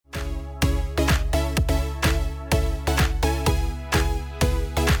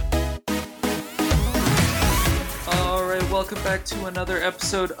welcome back to another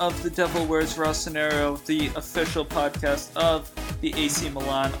episode of The Devil Wears Rossonero, the official podcast of the AC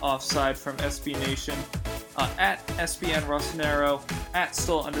Milan Offside from SB Nation. At SBN Rossonero, at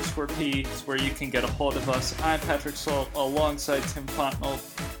Stoll_P is where you can get a hold of us. I'm Patrick Stoll alongside Tim Fontenot.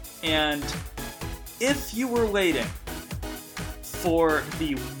 And if you were waiting for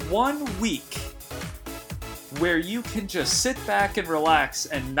the 1 week where you can just sit back and relax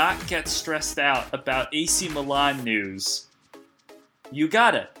and not get stressed out about AC Milan news, you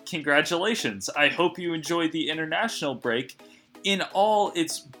got it. Congratulations. I hope you enjoyed the international break in all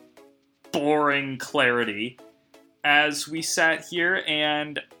its boring clarity as we sat here,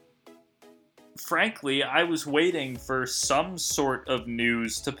 and frankly, I was waiting for some sort of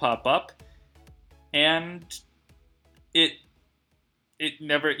news to pop up, and it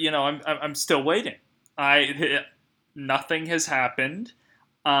never, I'm still waiting. Nothing has happened.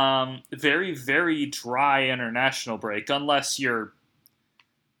 Very, very dry international break, unless you're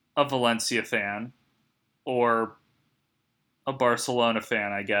a Valencia fan or a Barcelona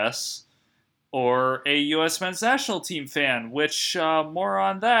fan, I guess, or a U.S. men's national team fan, which more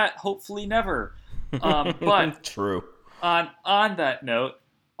on that, hopefully never. But true. On that note,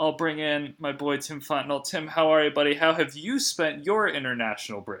 I'll bring in my boy Tim Fontenot. Tim, how are you, buddy? How have you spent your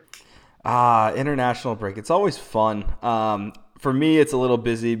international break? International break. It's always fun. For me, it's a little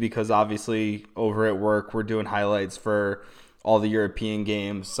busy because obviously over at work, we're doing highlights for all the European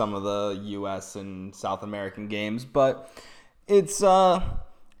games, some of the U.S. and South American games, but it's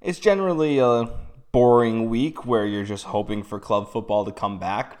generally a boring week where you're just hoping for club football to come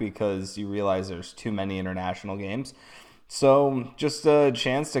back because you realize there's too many international games. So just a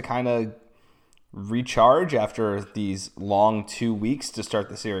chance to kind of recharge after these long 2 weeks to start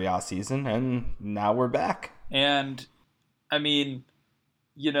the Serie A season, and now we're back. And, I mean,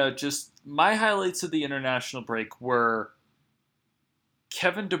 just my highlights of the international break were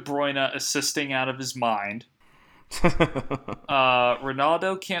Kevin De Bruyne assisting out of his mind.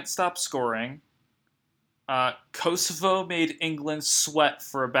 Ronaldo can't stop scoring. Kosovo made England sweat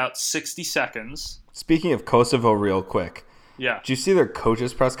for about 60 seconds. Speaking of Kosovo real quick, yeah. Did you see their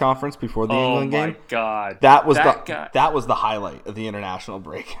coaches' press conference before the England game? Oh my God. That was the highlight of the international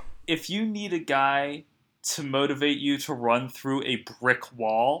break. If you need a guy to motivate you to run through a brick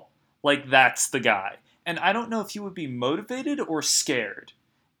wall, that's the guy. And I don't know if you would be motivated or scared.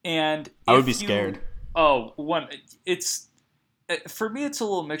 And I would be scared. For me, it's a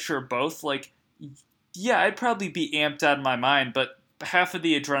little mixture of both. I'd probably be amped out of my mind, but half of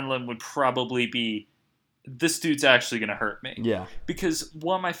the adrenaline would probably be, this dude's actually going to hurt me. Yeah. Because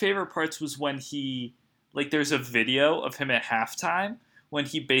one of my favorite parts was when he, there's a video of him at halftime when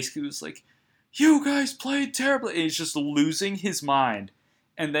he basically was like, you guys played terribly. And he's just losing his mind.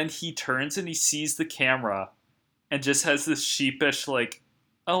 And then he turns and he sees the camera and just has this sheepish,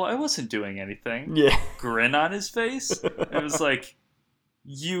 oh, I wasn't doing anything. Yeah. Grin on his face. It was like,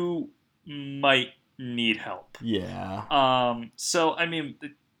 you might need help. Yeah. So, I mean,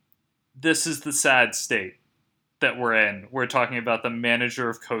 this is the sad state that we're in. We're talking about the manager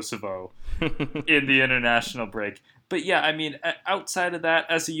of Kosovo in the international break. But yeah, I mean, outside of that,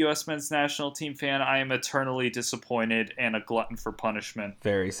 as a U.S. men's national team fan, I am eternally disappointed and a glutton for punishment.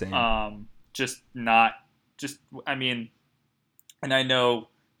 Very same. And I know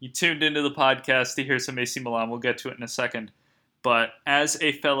you tuned into the podcast to hear some AC Milan. We'll get to it in a second. But as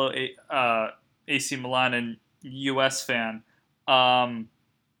a fellow AC Milan and U.S. fan, the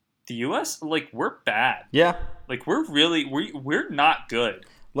U.S., we're bad. Yeah. We're not good.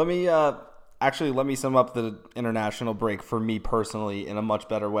 Let me sum up the international break for me personally in a much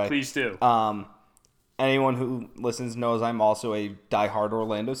better way. Please do. Anyone who listens knows I'm also a diehard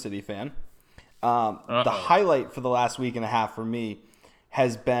Orlando City fan. The highlight for the last week and a half for me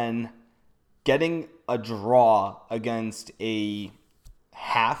has been getting a draw against a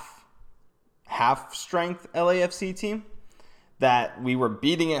half strength LAFC team that we were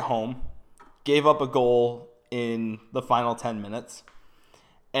beating at home, gave up a goal in the final 10 minutes.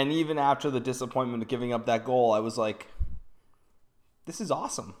 And even after the disappointment of giving up that goal, I was like, this is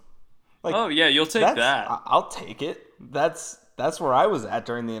awesome. Oh, yeah, you'll take that. I'll take it. That's where I was at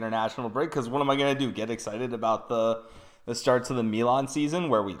during the international break, because what am I going to do? Get excited about the start to the Milan season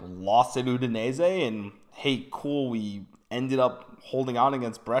where we lost at Udinese and, hey, cool, we ended up holding on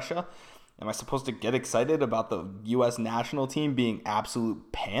against Brescia? Am I supposed to get excited about the U.S. national team being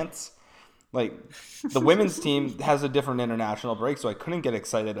absolute pants? The women's team has a different international break, so I couldn't get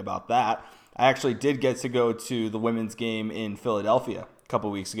excited about that. I actually did get to go to the women's game in Philadelphia a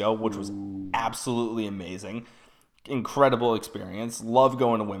couple weeks ago, which was absolutely amazing. Incredible experience. Love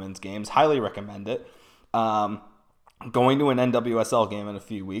going to women's games. Highly recommend it. going to an NWSL game in a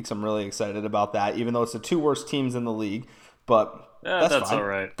few weeks. I'm really excited about that, even though it's the two worst teams in the league. But that's fine. All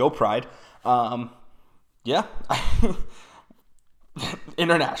right. Go Pride. Yeah.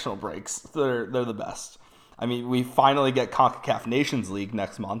 International breaks. They're the best. I mean, we finally get CONCACAF Nations League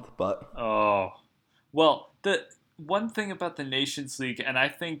next month, but... Oh. Well, the one thing about the Nations League, and I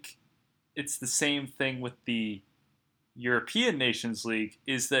think it's the same thing with the European Nations League,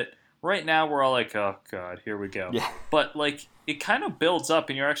 is that right now we're all like, oh, God, here we go. Yeah. But, like, it kind of builds up,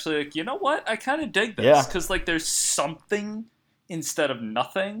 and you're actually like, you know what? I kind of dig this. Yeah. Because, like, there's something instead of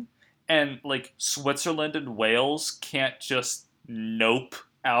nothing. And, like, Switzerland and Wales can't just nope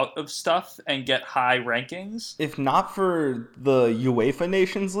out of stuff and get high rankings. If not for the UEFA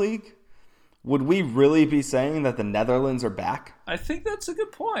Nations League, would we really be saying that the Netherlands are back? I think that's a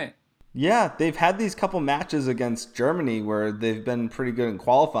good point. Yeah, they've had these couple matches against Germany where they've been pretty good in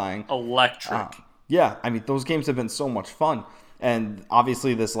qualifying. Electric. Yeah, I mean, those games have been so much fun. And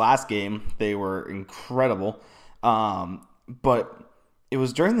obviously this last game, they were incredible. But it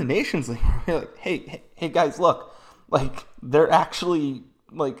was during the Nations League where we were like, hey guys, look. Like, they're actually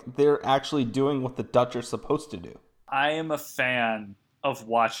doing what the Dutch are supposed to do. I am a fan of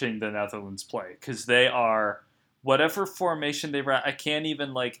watching the Netherlands play because they are whatever formation they run. I don't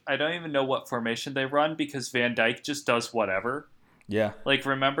even know what formation they run because Van Dijk just does whatever. Yeah. Like,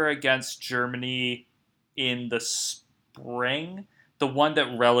 remember against Germany in the spring? The one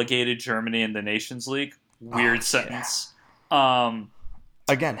that relegated Germany in the Nations League? Weird sentence. Yeah.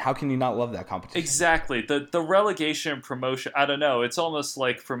 Again, how can you not love that competition? Exactly. The relegation and promotion, I don't know. It's almost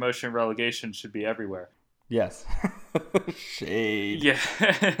like promotion and relegation should be everywhere. Yes. Shade. Yeah.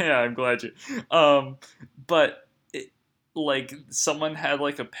 Yeah, I'm glad you. But like someone had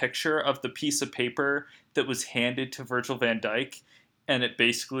like a picture of the piece of paper that was handed to Virgil van Dijk, and it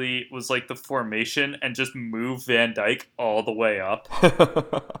basically was like the formation and just move Van Dijk all the way up.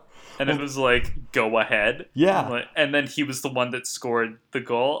 And it was like, go ahead. Yeah. And then he was the one that scored the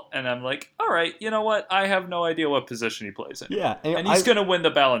goal. And I'm like, all right, you know what? I have no idea what position he plays in. Yeah. And he's going to win the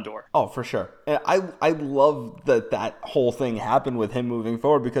Ballon d'Or. Oh, for sure. And I love that whole thing happened with him moving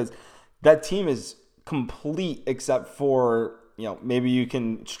forward because that team is complete except for, maybe you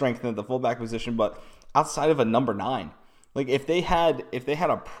can strengthen at the fullback position, but outside of a number 9. Like, if they had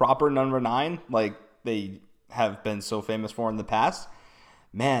a proper number 9, like they have been so famous for in the past,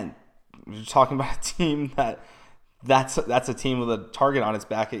 man, you're talking about a team that's a team with a target on its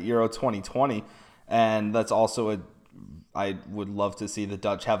back at Euro 2020, and that's also I would love to see the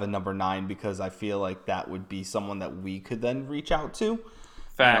Dutch have a number 9 because I feel like that would be someone that we could then reach out to.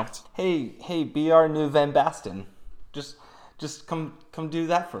 Fact. Hey, be our new Van Basten. Just come do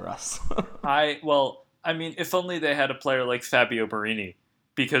that for us. I mean, if only they had a player like Fabio Borini,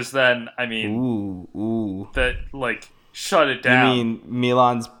 because then, I mean, ooh, that like shut it down. You mean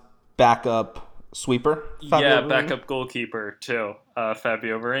Milan's backup sweeper? Fabio Borini? Backup goalkeeper too,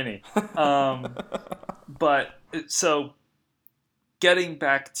 Fabio Borini. But so getting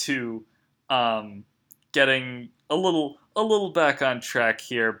back to getting a little back on track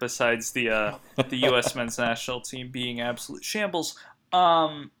here. Besides the U.S. men's national team being absolute shambles,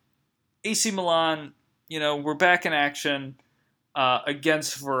 AC Milan. We're back in action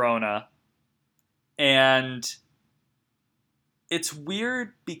against Verona, and it's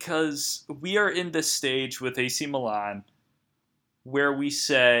weird because we are in this stage with AC Milan where we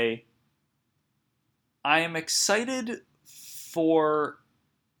say, I am excited for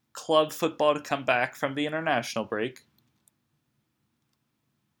club football to come back from the international break,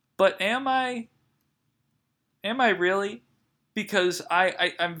 but am I really? Because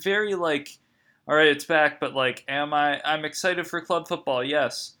I'm very like, all right, it's back, but like, I'm excited for club football,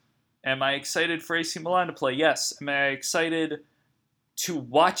 yes. Am I excited for AC Milan to play? Yes. Am I excited to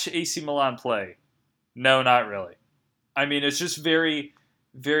watch AC Milan play? No, not really. I mean, it's just very,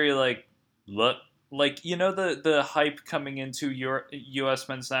 very like, look, like, the hype coming into your U.S.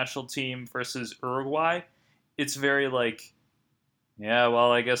 men's national team versus Uruguay? It's very like, yeah,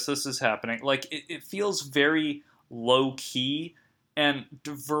 well, I guess this is happening. Like, it feels very low-key. And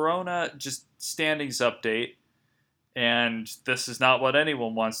Verona, just standings update, and this is not what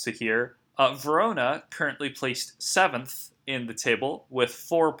anyone wants to hear. Verona currently placed 7th in the table with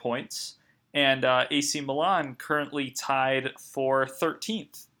 4 points, and AC Milan currently tied for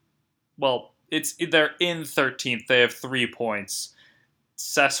 13th. Well, they're in 13th. They have 3 points.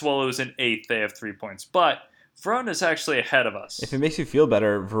 Sassuolo's in 8th. They have 3 points. But Verona's actually ahead of us. If it makes you feel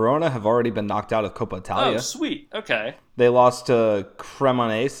better, Verona have already been knocked out of Coppa Italia. Oh, sweet. Okay. They lost to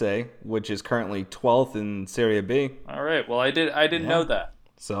Cremonese, which is currently 12th in Serie B. All right. Well, I didn't know that.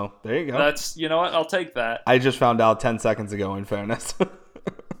 So there you go. That's, you know what? I'll take that. I just found out 10 seconds ago, in fairness.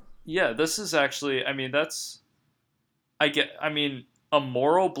 Yeah, this is actually, a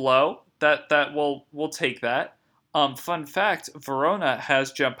moral blow. That we'll take that. Fun fact, Verona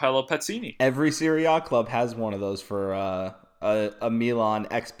has Gianpaolo Pazzini. Every Serie A club has one of those for a Milan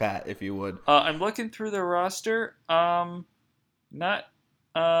expat, if you would. I'm looking through the roster. Not,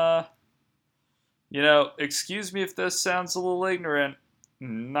 excuse me if this sounds a little ignorant.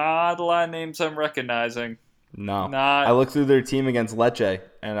 Not a lot of names I'm recognizing. No. I looked through their team against Lecce,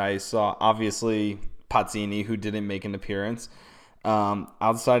 and I saw, obviously, Pazzini, who didn't make an appearance.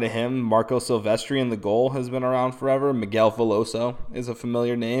 Outside of him, Marco Silvestri in the goal has been around forever. Miguel Veloso is a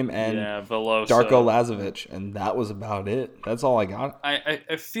familiar name, and Veloso. Darko Lazovic, and that was about it. That's all I got.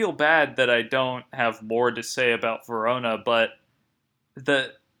 I feel bad that I don't have more to say about Verona, but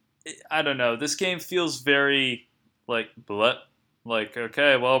I don't know. This game feels very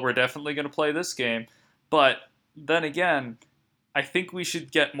okay, well, we're definitely going to play this game. But then again, I think we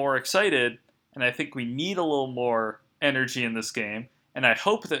should get more excited, and I think we need a little more energy in this game. And I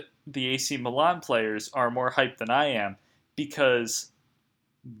hope that the AC Milan players are more hyped than I am, because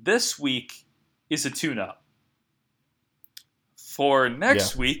this week is a tune-up for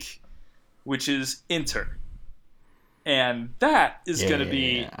next week, which is Inter. And that is going to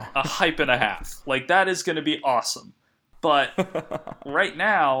be a hype and a half. That is going to be awesome. But right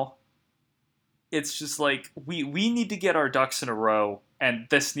now, it's just we need to get our ducks in a row, and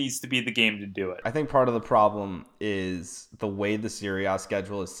this needs to be the game to do it. I think part of the problem is the way the Serie A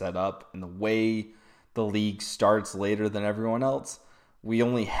schedule is set up and the way the league starts later than everyone else. We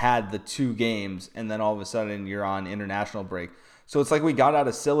only had the 2 games, and then all of a sudden you're on international break. So it's like we got out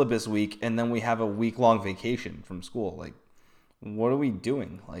of syllabus week, and then we have a week-long vacation from school. What are we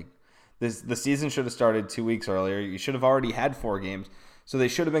doing? The season should have started 2 weeks earlier. You should have already had 4 games. So they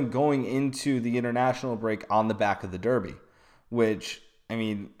should have been going into the international break on the back of the Derby, which,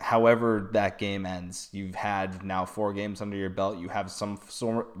 however that game ends, you've had now 4 games under your belt. You have some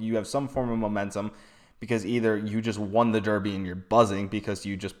form of momentum, because either you just won the Derby and you're buzzing because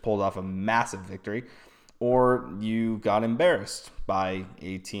you just pulled off a massive victory, or you got embarrassed by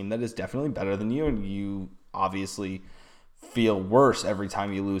a team that is definitely better than you, and you obviously feel worse every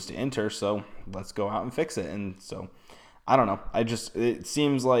time you lose to Inter, so let's go out and fix it. And so, I don't know. It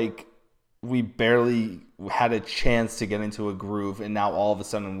seems like we barely had a chance to get into a groove, and now all of a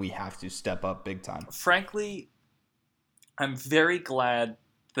sudden we have to step up big time. Frankly, I'm very glad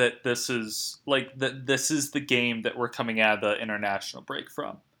that this is the game that we're coming out of the international break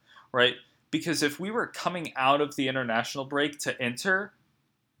from, right? Because if we were coming out of the international break to Inter,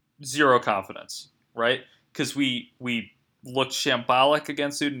 zero confidence, right? Because we looked shambolic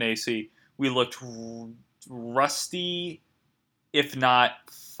against Udinese. We looked rusty, if not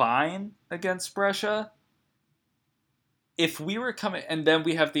fine, against Brescia. If we were coming, and then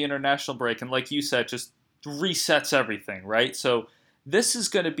we have the international break, and like you said, just resets everything, right? So this is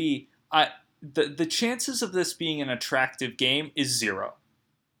going to be, the chances of this being an attractive game is 0.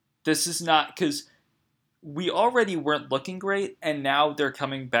 This is not, because we already weren't looking great, and now they're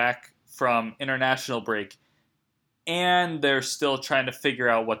coming back from international break, and they're still trying to figure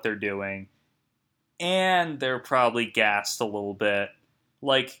out what they're doing, and they're probably gassed a little bit.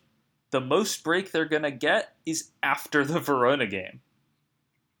 The most break they're going to get is after the Verona game.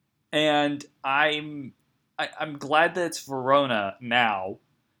 And I'm glad that it's Verona now,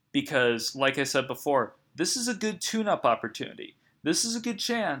 because, like I said before, this is a good tune-up opportunity. This is a good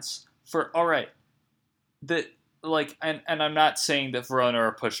chance for, all right, and I'm not saying that Verona are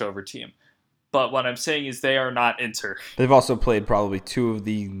a pushover team, but what I'm saying is they are not Inter. They've also played probably 2 of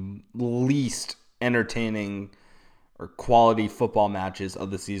the least entertaining or quality football matches of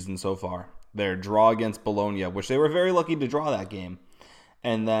the season so far. Their draw against Bologna, which they were very lucky to draw that game,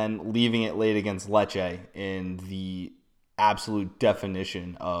 and then leaving it late against Lecce in the absolute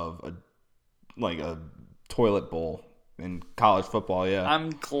definition of a toilet bowl in college football. Yeah,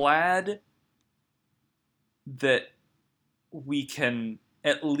 I'm glad that we can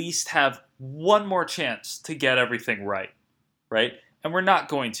at least have one more chance to get everything right? And we're not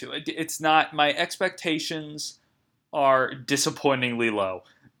going to. It's not, my expectations are disappointingly low,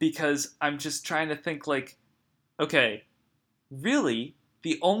 because I'm just trying to think okay, really,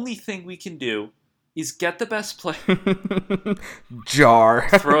 the only thing we can do is get the best player. Jar.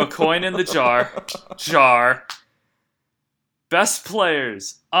 Throw a coin in the jar. Jar. Best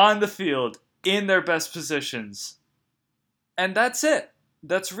players on the field in their best positions. And that's it.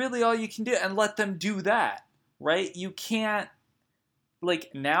 That's really all you can do, and let them do that, right? You can't,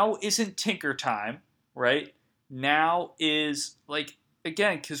 now isn't tinker time, right? Now is,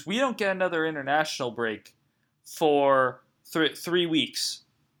 again, because we don't get another international break for 3 weeks.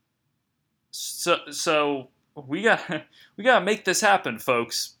 So we gotta make this happen,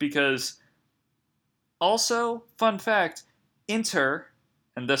 folks. Because also, fun fact, Inter,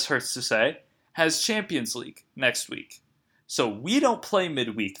 and this hurts to say, has Champions League next week. So we don't play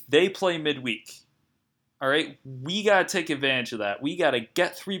midweek; they play midweek. All right, we gotta take advantage of that. We gotta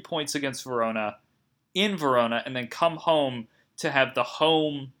get 3 points against Verona in Verona, and then come home to have the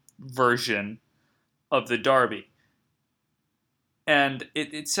home version of the derby. And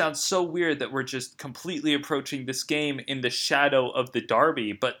it sounds so weird that we're just completely approaching this game in the shadow of the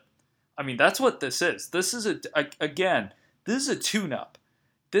derby, but I mean, that's what this is. This is again, this is a tune-up.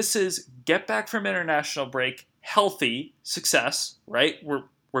 This is get back from international break, healthy, success, right?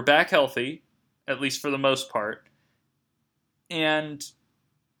 We're back healthy, at least for the most part, and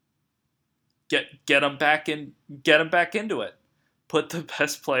get them back into it. Put the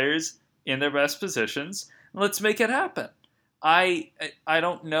best players in their best positions, and let's make it happen. I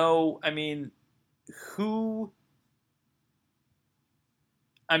don't know. I mean, who?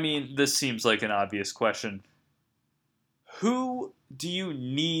 I mean, this seems like an obvious question. Who do you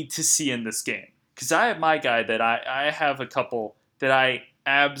need to see in this game? Because I have my guy that I have a couple that I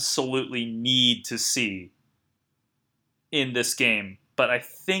absolutely need to see in this game, but I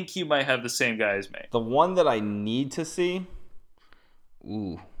think you might have the same guy as me. The one that I need to see,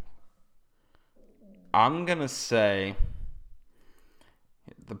 I'm going to say,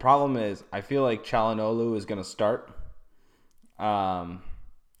 the problem is I feel like Çalhanoğlu is going to start.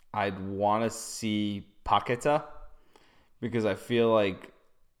 I'd want to see Paqueta because I feel like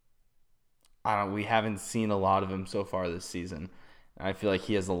we haven't seen a lot of him so far this season. And I feel like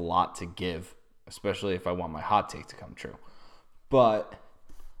he has a lot to give, especially if I want my hot take to come true. But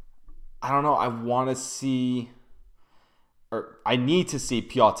I don't know. I need to see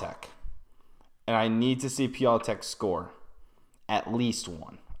Piatek. And I need to see Piatek score at least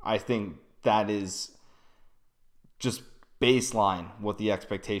one. I think that is just baseline what the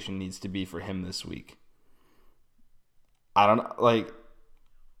expectation needs to be for him this week. I don't know.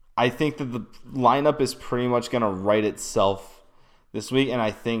 I think that the lineup is pretty much going to write itself this week, and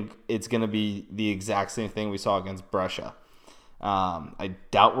I think it's going to be the exact same thing we saw against Brescia. I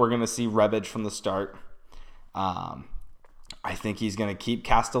doubt we're going to see Rebic from the start. I think he's going to keep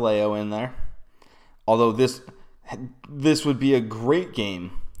Castillejo in there. Although this would be a great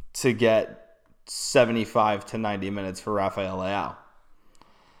game to get 75 to 90 minutes for Rafael Leao.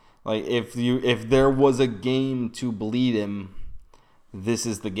 If there was a game to bleed him, this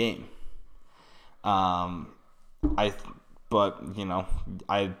is the game. I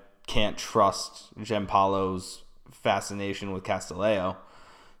can't trust Gianpaolo's fascination with Castillejo.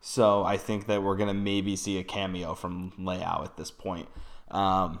 So I think that we're going to maybe see a cameo from Leao at this point.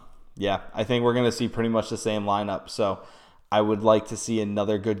 I think we're going to see pretty much the same lineup. So I would like to see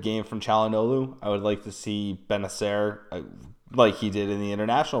another good game from Çalhanoğlu. I would like to see Benacer, like he did in the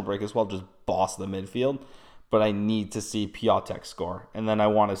international break as well, just boss the midfield. But I need to see Piatek score. And then I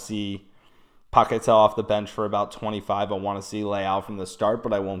want to see Paqueta off the bench for about 25. I want to see Leao from the start,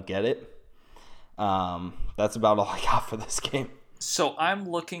 but I won't get it. That's about all I got for this game. So I'm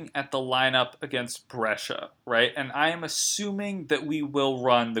looking at the lineup against Brescia, right? And I am assuming that we will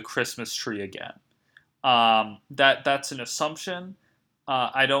run the Christmas tree again. That's an assumption.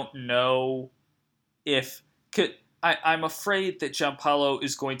 I don't know if... I'm afraid that Gianpaolo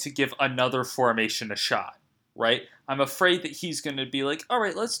is going to give another formation a shot, right? I'm afraid that he's going to be like, all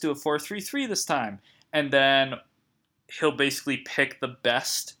right, let's do a 4-3-3 this time. And then he'll basically pick the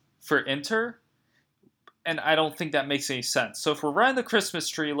best for Inter. And I don't think that makes any sense. So if we're running the Christmas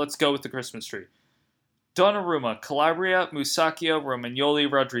tree, let's go with the Christmas tree. Donnarumma, Calabria, Musacchio,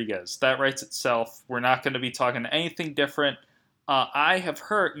 Romagnoli, Rodriguez. That writes itself. We're not going to be talking anything different. I have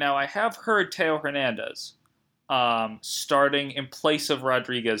heard Theo Hernandez starting in place of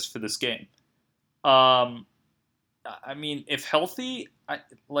Rodriguez for this game. I mean, if healthy,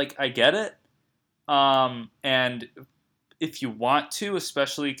 I get it. And if you want to,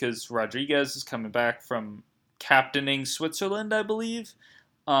 especially because Rodriguez is coming back from captaining Switzerland, I believe.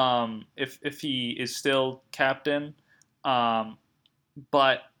 If he is still captain,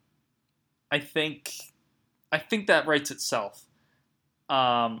 but I think that writes itself.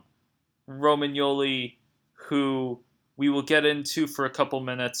 Romagnoli, who we will get into for a couple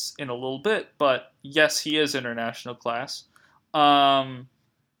minutes in a little bit, but yes, he is international class. Kessie,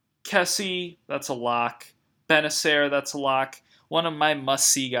 that's a lock. Benacer, that's a lock. One of my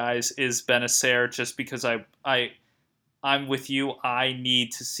must-see guys is Benacer, just because I'm with you. I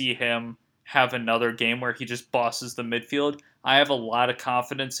need to see him have another game where he just bosses the midfield. I have a lot of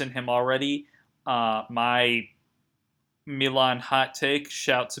confidence in him already. My Milan hot take,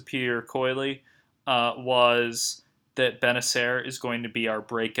 shout to Peter Coyley, was that Benacer is going to be our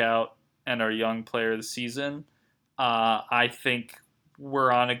breakout and our young player of the season. I think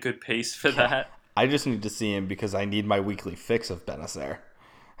we're on a good pace for that. I just need to see him because I need my weekly fix of Benacer.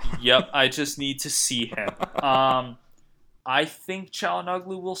 Yep, I just need to see him. I think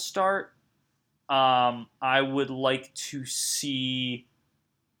Çalhanoğlu will start. I would like to see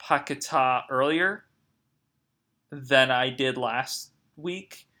Paquetá earlier than I did last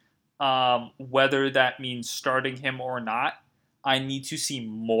week. Whether that means starting him or not, I need to see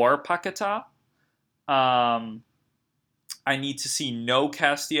more Paquetá. I need to see no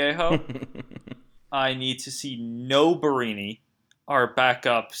Castillejo. I need to see no Barini, our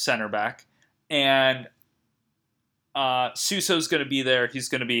backup center back. And Suso's going to be there. He's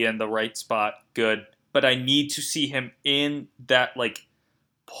going to be in the right spot. Good. But I need to see him in that, like,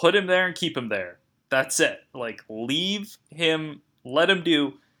 put him there and keep him there. That's it. Like, leave him, let him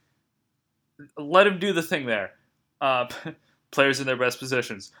do the thing there. Players in their best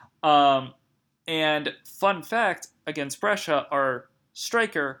positions. And fun fact, against Brescia, our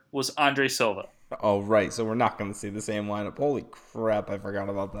striker was Andre Silva. Oh, right. So we're not going to see the same lineup. Holy crap, I forgot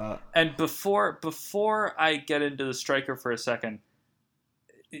about that. And before I get into the striker for a second,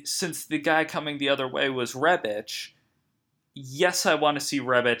 since the guy coming the other way was Rebic, yes, I want to see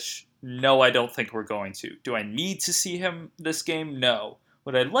Rebic. No, I don't think we're going to. Do I need to see him this game? No.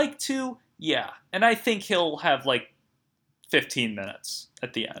 Would I like to? Yeah. And I think he'll have like 15 minutes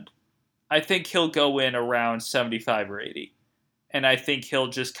at the end. I think he'll go in around 75 or 80. And I think he'll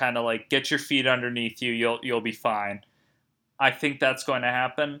just kind of like get your feet underneath you. You'll be fine. I think that's going to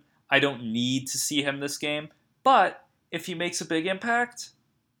happen. I don't need to see him this game, but if he makes a big impact,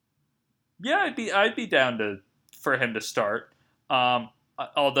 yeah, I'd be down for him to start.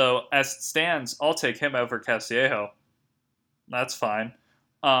 Although as it stands, I'll take him over Castillejo. That's fine.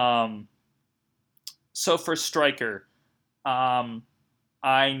 So for striker,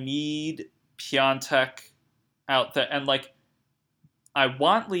 I need Piątek out there, and like, I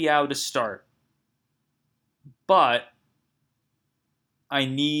want Leao to start, but I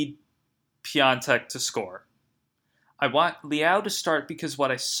need Piątek to score. I want Leao to start because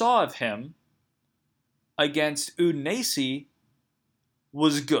what I saw of him against Udinese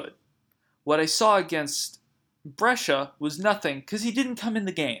was good. What I saw against Brescia was nothing because he didn't come in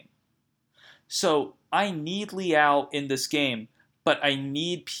the game. So I need Leao in this game, but I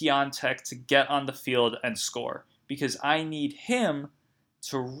need Piątek to get on the field and score because I need him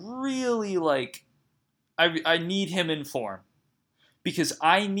to really, like, I need him in form because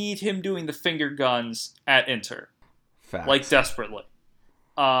I need him doing the finger guns at Inter. Facts. Like, desperately.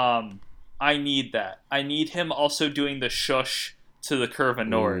 I need that. I need him also doing the shush to the Curva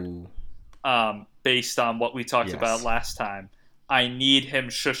Nord, based on what we talked about last time. I need him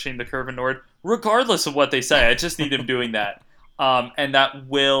shushing the Curva Nord, regardless of what they say. I just need him doing that. And that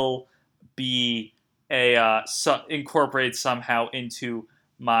will be incorporated somehow into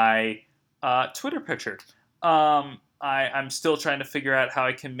my Twitter picture. I'm still trying to figure out how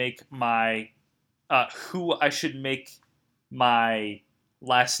I can make my who I should make my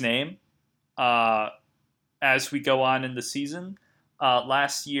last name as we go on in the season.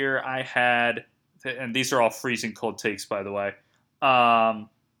 Last year I had, and these are all freezing cold takes, by the way,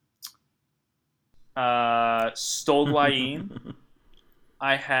 Stolguain.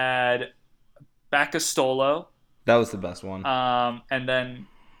 I had Baccastolo. That was the best one. And then,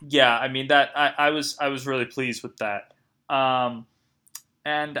 yeah, I mean, that I was really pleased with that. And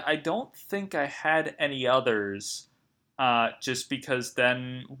I don't think I had any others, just because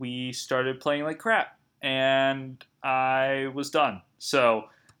then we started playing like crap, and I was done. So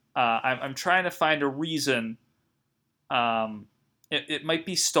I'm trying to find a reason. It might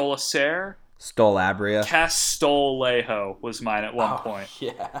be Stolacer. Stolabria. Castolejo was mine at one point.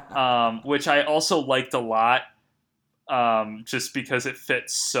 Yeah. Which I also liked a lot, just because it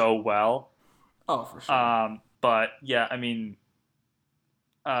fits so well. Oh, for sure. But yeah, I mean,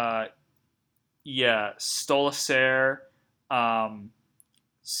 yeah, Stolacer. I'm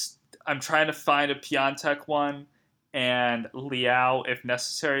trying to find a Piątek one, and Leao if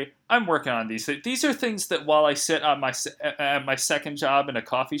necessary. I'm working on these. These are things that while I sit on at my second job in a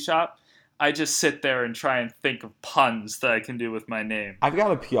coffee shop, I just sit there and try and think of puns that I can do with my name. I've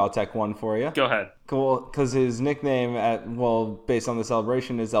got a Piątek one for you. Go ahead. Cool, because his nickname based on the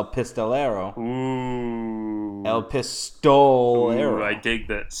celebration is El Pistolero. Ooh. El Pistolero. Ooh, I dig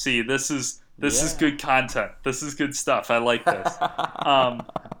that. See, this is good content. This is good stuff. I like this.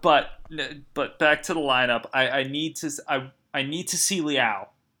 But back to the lineup. I need to. I need to see Liao,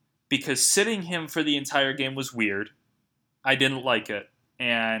 because sitting him for the entire game was weird. I didn't like it,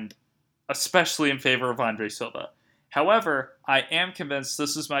 and especially in favor of Andre Silva. However, I am convinced,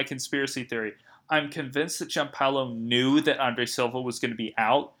 this is my conspiracy theory, I'm convinced that Gianpaolo knew that Andre Silva was going to be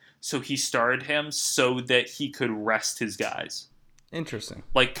out, so he started him so that he could rest his guys. Interesting.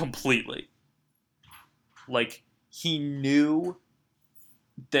 Like, completely. Like, he knew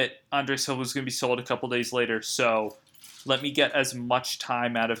that Andre Silva was going to be sold a couple days later, so let me get as much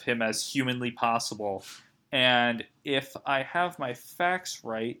time out of him as humanly possible. And if I have my facts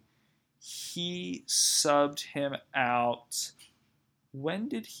right, he subbed him out. When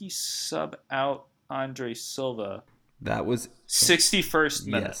did he sub out Andre Silva? That was 61st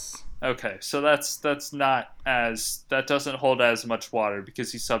minute. Yes. Okay, so that's not as, that doesn't hold as much water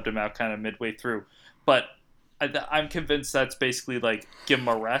because he subbed him out kind of midway through. But I'm convinced that's basically like give him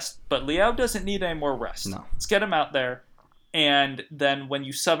a rest. But Liao doesn't need any more rest. No. Let's get him out there, and then when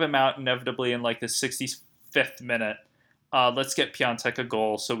you sub him out inevitably in like the 65th minute, let's get Piontek a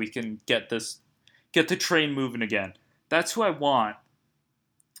goal so we can get the train moving again. That's who I want,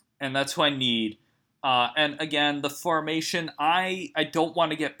 and that's who I need. And again, the formation, I don't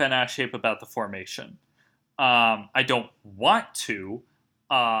want to get bent out of shape about the formation. I don't want to.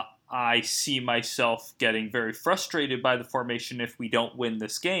 I see myself getting very frustrated by the formation if we don't win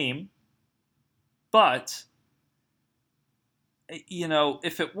this game. But,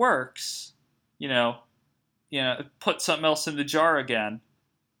 if it works, put something else in the jar again.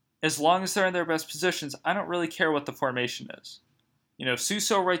 As long as they're in their best positions, I don't really care what the formation is.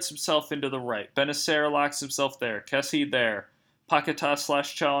 Suso writes himself into the right. Benacer locks himself there. Kessie there.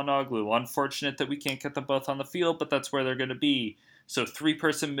 Paquetá/Çalhanoğlu. Unfortunate that we can't get them both on the field, but that's where they're going to be. So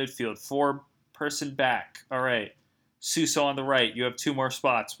 3-person midfield, 4-person back. All right. Suso on the right. You have 2 more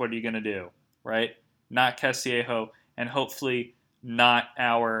spots. What are you going to do? Right? Not Castillejo, and hopefully not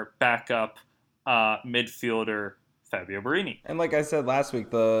our backup midfielder, Fabio Borini. And like I said last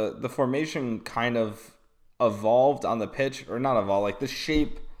week, the formation kind of evolved on the pitch, or not evolved, like the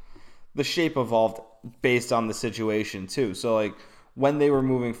shape evolved based on the situation too. So like when they were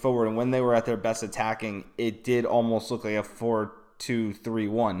moving forward and when they were at their best attacking, it did almost look like a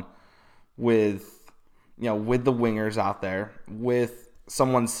 4-2-3-1 with the wingers out there, with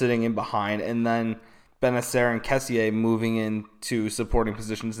someone sitting in behind, and then Benacer and Kessie moving into supporting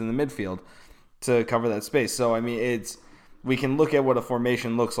positions in the midfield to cover that space. So I mean, we can look at what a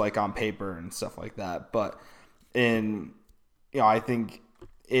formation looks like on paper and stuff like that, but I think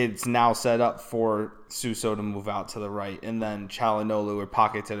it's now set up for Suso to move out to the right, and then Çalhanoğlu or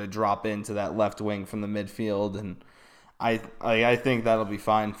Paquetá to drop into that left wing from the midfield, and I think that'll be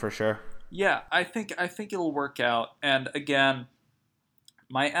fine for sure. Yeah, I think it'll work out. And again,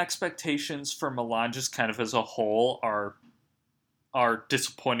 my expectations for Milan just kind of as a whole are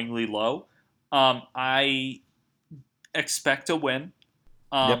disappointingly low. I expect a win.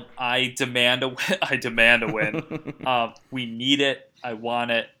 Yep. I demand a win. I demand a win. We need it. I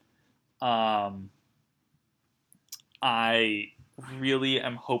want it. I really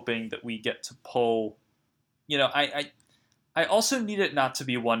am hoping that we get to pull. I also need it not to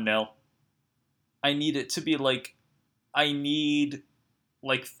be 1-0. I need it to be I need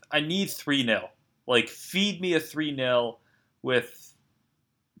 3-0. Like, feed me a 3-0 with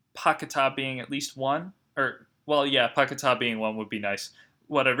Paquetá being at least 1. Or, well, yeah, Paquetá being 1 would be nice.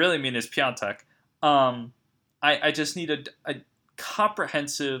 What I really mean is Piontek. I just need a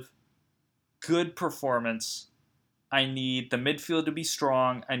comprehensive, good performance. I need the midfield to be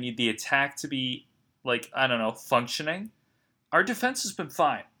strong. I need the attack to be, functioning. Our defense has been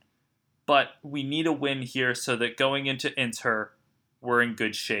fine. But we need a win here so that going into Inter, we're in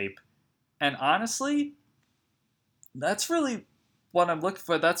good shape. And honestly, that's really what I'm looking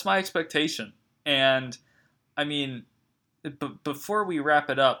for. That's my expectation. And, I mean, before we wrap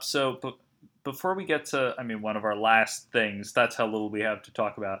it up, before we get to, one of our last things, that's how little we have to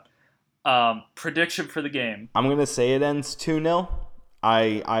talk about. Prediction for the game. I'm going to say it ends 2-0.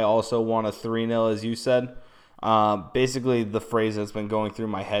 I also want a 3-0, as you said. Basically, the phrase that's been going through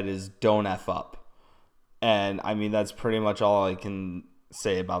my head is "don't F up," and that's pretty much all I can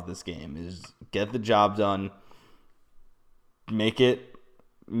say about this game. Is get the job done, make it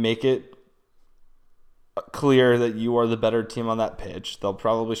clear that you are the better team on that pitch. They'll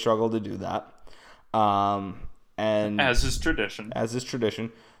probably struggle to do that, and as is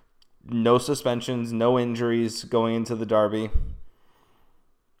tradition, no suspensions, no injuries going into the derby,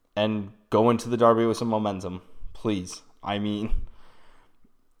 and go into the derby with some momentum. Please. I'm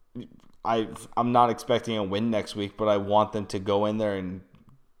not expecting a win next week, but I want them to go in there and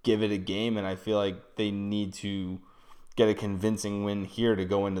give it a game, and I feel like they need to get a convincing win here to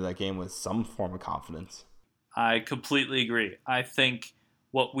go into that game with some form of confidence. I completely agree. I think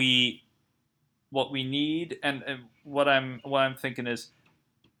what we need and what I'm thinking is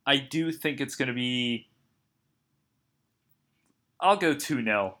I do think it's going to be. I'll go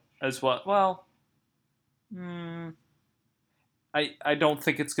 2-0 as well. Well, I don't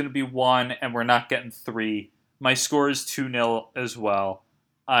think it's going to be 1, and we're not getting 3. My score is 2-0 as well.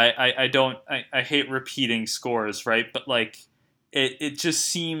 I hate repeating scores, right? But like, it just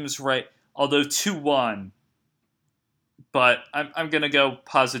seems right. Although 2-1, but I'm gonna go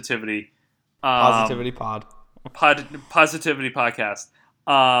positivity. Positivity pod. Positivity podcast.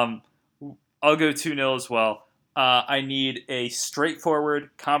 I'll go 2-0 as well. I need a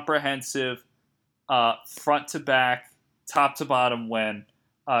straightforward, comprehensive, front to back, top to bottom win.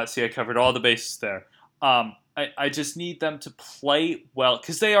 See, I covered all the bases there. I just need them to play well,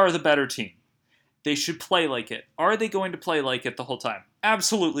 because they are the better team. They should play like it. Are they going to play like it the whole time?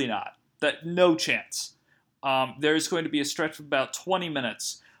 Absolutely not. No chance. There's going to be a stretch of about 20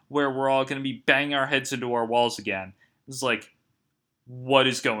 minutes where we're all going to be banging our heads into our walls again. It's like, what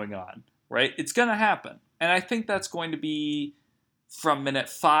is going on, right? It's going to happen. And I think that's going to be from minute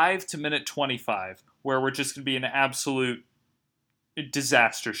 5 to minute 25, where we're just going to be an absolute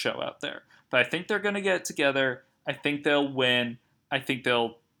disaster show out there. But I think they're going to get together. I think they'll win. I think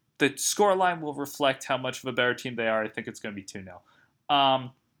the scoreline will reflect how much of a better team they are. I think it's going to be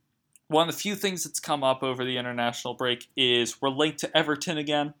 2-0. One of the few things that's come up over the international break is we're linked to Everton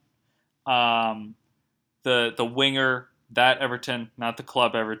again. The winger, that Everton, not the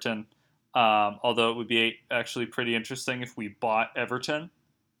club Everton. Although it would be actually pretty interesting if we bought Everton.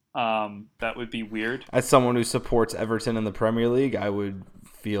 That would be weird. As someone who supports Everton in the Premier League, I would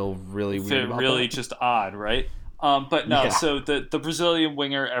feel really weird about really that. Just odd, right? But no, Yeah. So the Brazilian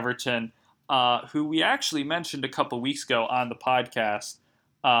winger Everton, who we actually mentioned a couple weeks ago on the podcast,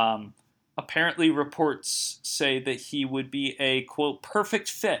 apparently reports say that he would be a, quote, perfect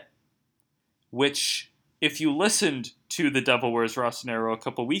fit, which, if you listened to the Devil Wears Rossonero a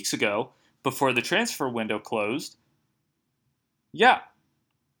couple weeks ago, before the transfer window closed, yeah,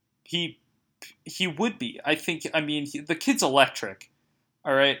 he would be. The kid's electric,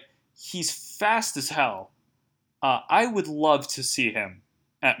 all right? He's fast as hell. I would love to see him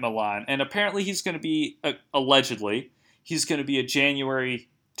at Milan, and apparently he's going to be, allegedly, he's going to be a January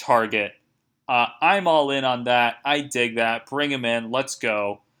target. I'm all in on that. I dig that. Bring him in. Let's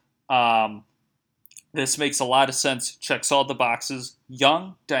go. This makes a lot of sense. Checks all the boxes.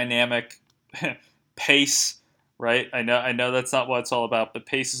 Young, dynamic, pace, right? I know that's not what it's all about, but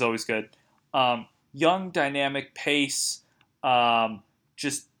pace is always good. Young, dynamic, pace,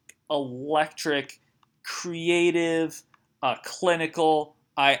 just electric, creative, clinical.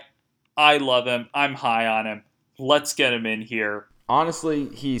 I love him. I'm high on him. Let's get him in here. Honestly,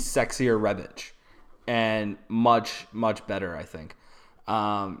 he's sexier Rebic, and much, much better, I think.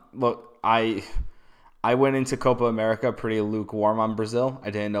 Look, I went into Copa America pretty lukewarm on Brazil. I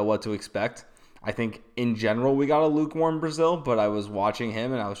didn't know what to expect. I think in general we got a lukewarm Brazil, but I was watching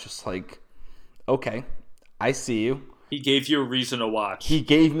him and I was just like, okay, I see you. He gave you a reason to watch. He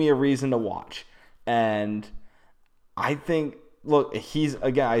gave me a reason to watch. And I think, look, he's,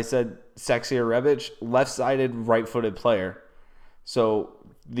 again, I said sexier Rebic, left-sided, right-footed player. So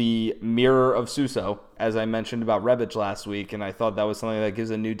the mirror of Suso, as I mentioned about Rebic last week, and I thought that was something that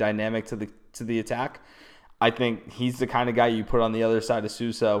gives a new dynamic to the attack. I think he's the kind of guy you put on the other side of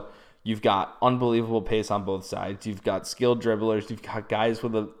Suso. You've got unbelievable pace on both sides. You've got skilled dribblers. You've got guys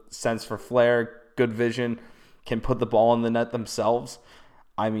with a sense for flair, good vision, can put the ball in the net themselves.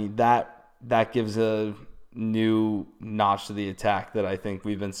 I mean, that gives a new notch to the attack that I think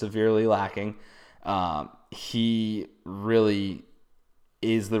we've been severely lacking. He really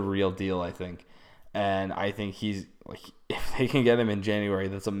is the real deal, I think. And I think he's, like, if they can get him in January,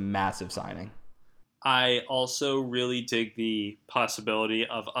 that's a massive signing. I also really dig the possibility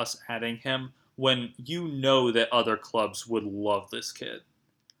of us adding him when you know that other clubs would love this kid.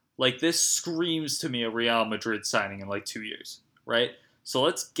 Like, this screams to me a Real Madrid signing in like 2 years, right? So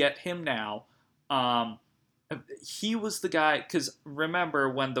let's get him now. He was the guy, because remember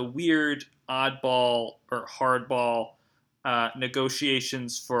when the weird oddball or hardball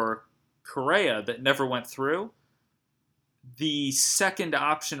negotiations for Correa that never went through, the second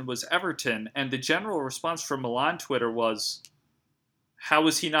option was Everton, and the general response from Milan Twitter was, how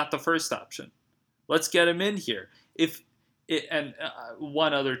is he not the first option? Let's get him in here.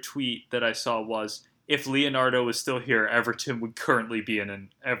 One other tweet that I saw was, if Leonardo was still here, Everton would currently be in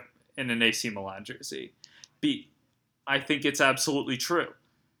an AC Milan jersey. I think it's absolutely true.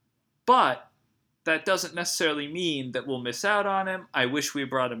 But that doesn't necessarily mean that we'll miss out on him. I wish we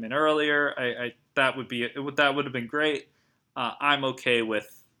brought him in earlier. That would have been great. I'm okay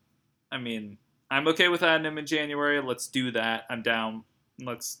with. I mean, I'm okay with adding him in January. Let's do that. I'm down.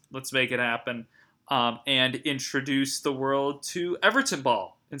 Let's make it happen. And introduce the world to Everton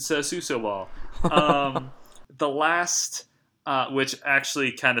ball instead of Suso ball. The last, which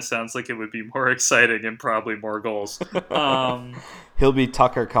actually kind of sounds like it would be more exciting and probably more goals. He'll be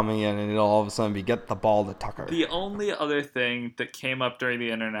Tucker coming in, and it'll all of a sudden be get the ball to Tucker. The only other thing that came up during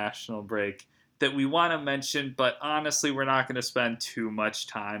the international break that we want to mention, but honestly we're not going to spend too much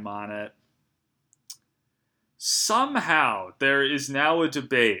time on it. Somehow there is now a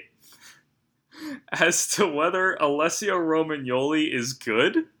debate as to whether Alessio Romagnoli is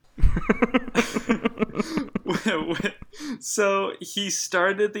good. So he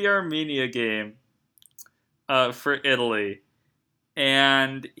started the Armenia game for Italy,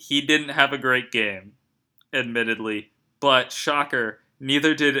 and he didn't have a great game, admittedly. But shocker,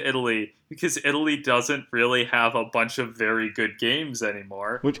 neither did Italy, because Italy doesn't really have a bunch of very good games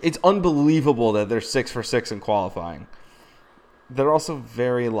anymore. Which, it's unbelievable that they're 6 for 6 in qualifying. They're also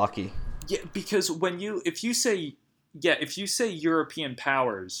very lucky. Yeah, because if you say European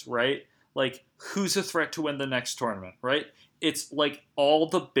powers, right? Like, who's a threat to win the next tournament, right? It's like all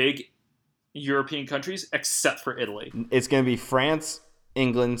the big European countries except for Italy. It's going to be France,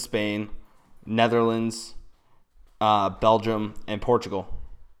 England, Spain, Netherlands, Belgium, and Portugal.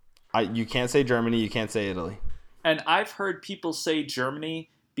 You can't say Germany, you can't say Italy. And I've heard people say Germany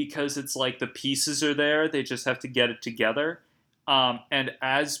because it's like the pieces are there, they just have to get it together. And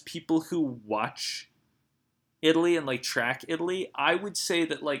as people who watch Italy and like track Italy, I would say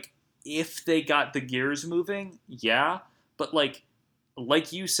that like if they got the gears moving, yeah. But like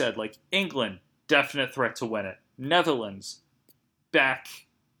you said, like England, definite threat to win it. Netherlands, back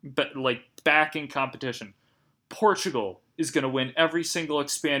in competition. Portugal is going to win every single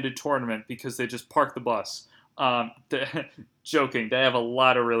expanded tournament because they just parked the bus. Joking, they have a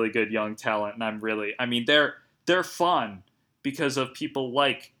lot of really good young talent, and they're fun because of people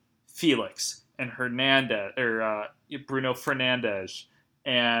like Felix and Hernandez or Bruno Fernandes,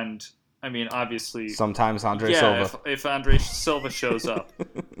 and I mean obviously sometimes Andre Silva. If Andre Silva shows up,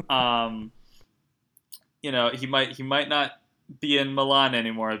 he might not be in Milan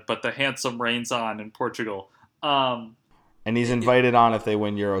anymore, but the handsome reigns on in Portugal. And he's invited on if they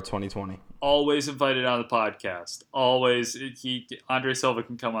win Euro 2020. Always invited on the podcast. Always, Andre Silva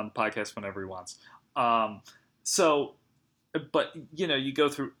can come on the podcast whenever he wants. But you go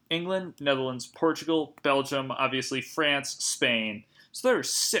through England, Netherlands, Portugal, Belgium, obviously France, Spain. So there are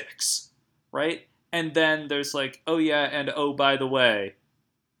 6, right? And then there's like, oh yeah, and oh by the way,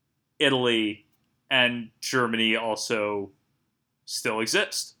 Italy and Germany also still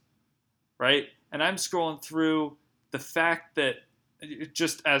exist, right? And I'm scrolling through the fact that,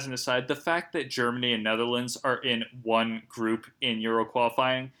 just as an aside, the fact that Germany and Netherlands are in one group in Euro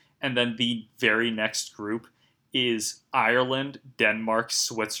qualifying, and then the very next group is Ireland, Denmark,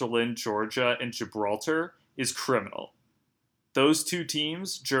 Switzerland, Georgia, and Gibraltar, is criminal. Those 2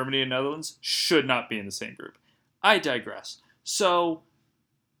 teams, Germany and Netherlands, should not be in the same group. I digress. So,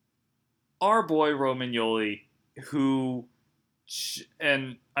 our boy Romagnoli, who,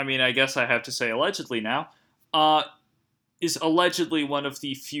 and I mean, I guess I have to say allegedly now, is allegedly one of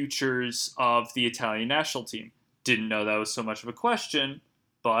the futures of the Italian national team. Didn't know that was so much of a question,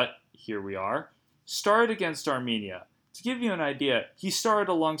 but here we are. Started against Armenia. To give you an idea, he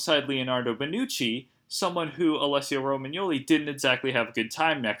started alongside Leonardo Bonucci, someone who Alessio Romagnoli didn't exactly have a good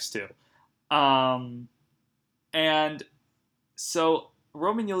time next to. And so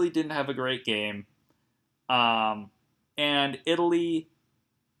Romagnoli didn't have a great game. And Italy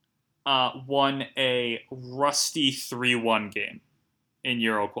won a rusty 3-1 game in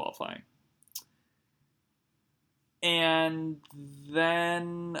Euro qualifying. And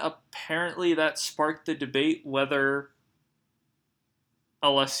then apparently that sparked the debate whether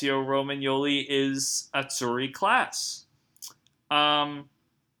Alessio Romagnoli is Azzurri class. And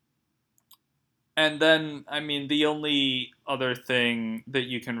then, I mean, the only other thing that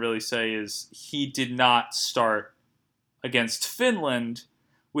you can really say is he did not start against Finland,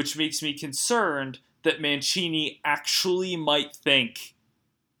 which makes me concerned that Mancini actually might think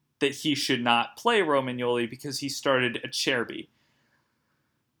that he should not play Romagnoli because he started Acerbi.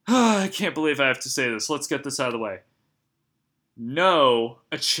 I can't believe I have to say this. Let's get this out of the way. No,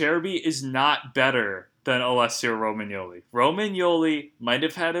 Acerbi is not better than Alessio Romagnoli. Romagnoli might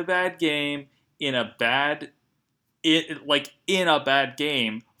have had a bad game in a bad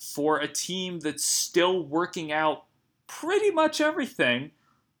game for a team that's still working out pretty much everything.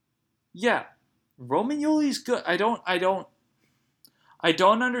 Yeah, Romagnoli's good. I don't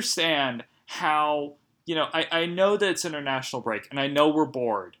understand how, I know that it's international break, and I know we're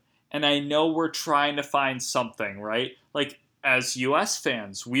bored, and I know we're trying to find something, right? Like, as U.S.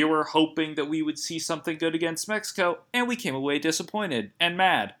 fans, we were hoping that we would see something good against Mexico, and we came away disappointed and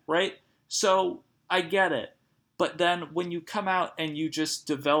mad, right? So, I get it. But then when you come out and you just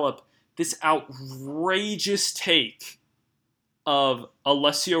develop this outrageous take of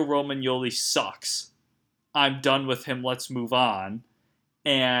Alessio Romagnoli sucks, I'm done with him, let's move on,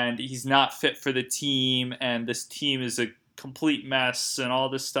 and he's not fit for the team, and this team is a complete mess, and all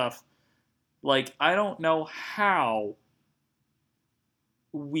this stuff. Like, I don't know how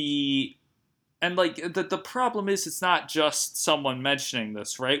and like, the problem is, it's not just someone mentioning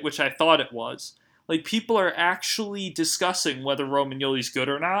this, right? Which I thought it was. Like, people are actually discussing whether Romagnoli's good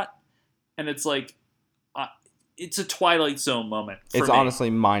or not, and it's like, it's a Twilight Zone moment for It's me. honestly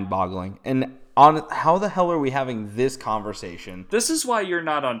mind-boggling. And how the hell are we having this conversation? This is why you're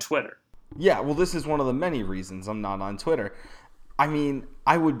not on Twitter. Yeah, well, this is one of the many reasons I'm not on Twitter. I mean,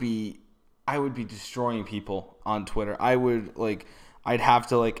 I would be destroying people on Twitter. I'd have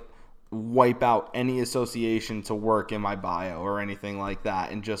to wipe out any association to work in my bio or anything like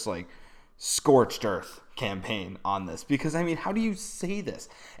that, and just scorched earth campaign on this. Because, I mean, how do you say this?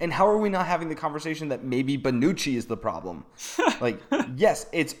 And how are we not having the conversation that maybe Bonucci is the problem? Yes,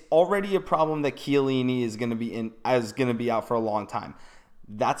 it's already a problem that Chiellini is going to be out for a long time.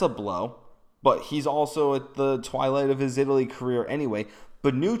 That's a blow, but he's also at the twilight of his Italy career anyway.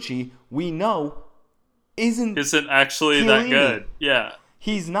 Bonucci, we know, isn't actually Chiellini. That good. Yeah.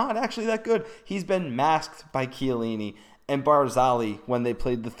 He's not actually that good. He's been masked by Chiellini and Barzagli when they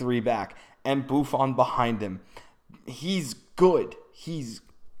played the 3-back, and Buffon behind him. He's good. He's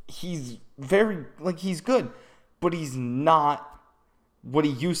very, he's good, but he's not what he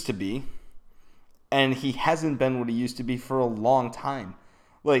used to be, and he hasn't been what he used to be for a long time.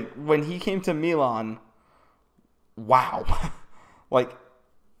 When he came to Milan, wow.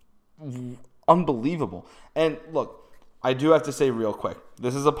 Unbelievable. And look, I do have to say real quick,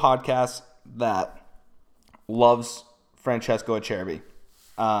 this is a podcast that loves Francesco Acerbi.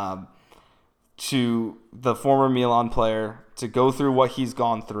 To the former Milan player, to go through what he's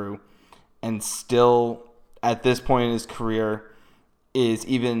gone through, and still at this point in his career is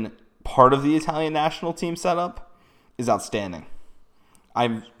even part of the Italian national team setup, is outstanding.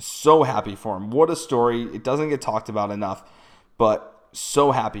 I'm so happy for him. What a story. It doesn't get talked about enough, but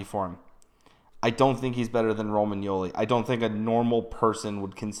so happy for him. I don't think he's better than Romagnoli. I don't think a normal person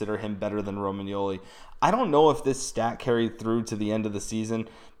would consider him better than Romagnoli. I don't know if this stat carried through to the end of the season,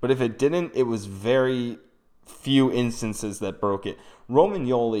 but if it didn't, it was very few instances that broke it.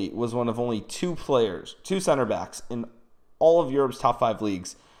 Romagnoli was one of only two center backs in all of Europe's top 5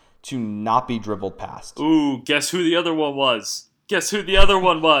 leagues to not be dribbled past. Ooh, guess who the other one was? It's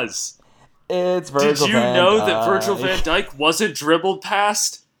Virgil Did you know that Virgil van Dijk wasn't dribbled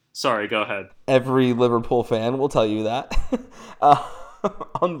past? Sorry, go ahead. Every Liverpool fan will tell you that.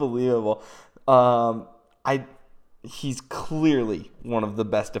 Unbelievable. He's clearly one of the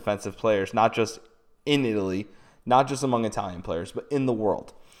best defensive players, not just in Italy, not just among Italian players, but in the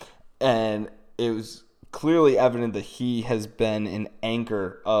world. And it was clearly evident that he has been an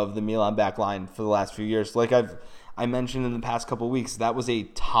anchor of the Milan back line for the last few years. Like I mentioned in the past couple of weeks, that was a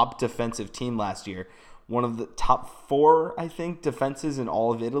top defensive team last year. One of the top 4, I think, defenses in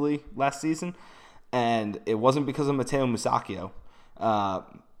all of Italy last season. And it wasn't because of Matteo Musacchio.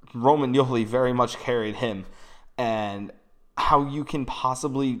 Romagnoli very much carried him. And how you can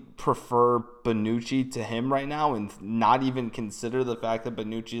possibly prefer Bonucci to him right now and not even consider the fact that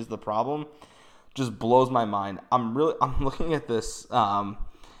Bonucci is the problem just blows my mind. I'm looking at this.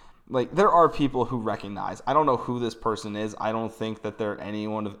 There are people who recognize. I don't know who this person is. I don't think that they're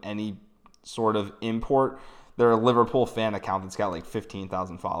anyone of any sort of import. They're a Liverpool fan account that's got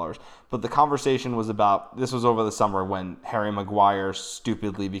 15,000 followers. But the conversation was about, this was over the summer when Harry Maguire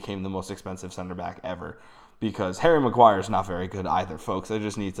stupidly became the most expensive center back ever. Because Harry Maguire is not very good either, folks. I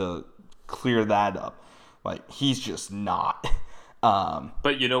just need to clear that up. He's just not.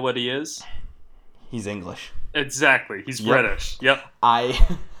 But you know what he is? He's English. Exactly. He's British. Yep.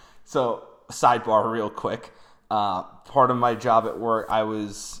 So, sidebar real quick. Part of my job at work,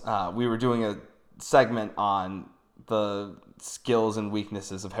 we were doing a segment on the skills and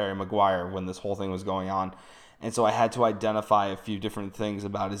weaknesses of Harry Maguire when this whole thing was going on. And so I had to identify a few different things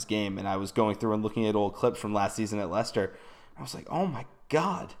about his game. And I was going through and looking at old clips from last season at Leicester. I was like, oh my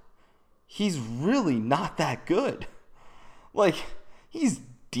God, he's really not that good. He's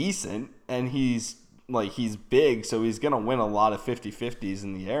decent and he's big, so he's going to win a lot of 50-50s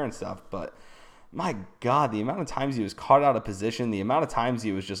in the air and stuff. But my God, the amount of times he was caught out of position, the amount of times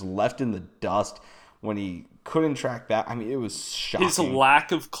he was just left in the dust when he couldn't track back. I mean, it was shocking. His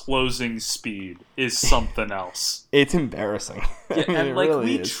lack of closing speed is something else. It's embarrassing. Yeah, I mean, and like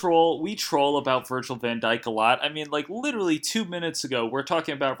really we troll about Virgil van Dijk a lot. I mean, like literally 2 minutes ago, we're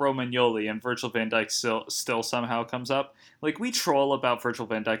talking about Romagnoli, and Virgil van Dijk still somehow comes up. Like we troll about Virgil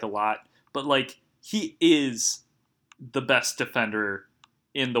van Dijk a lot, but like he is the best defender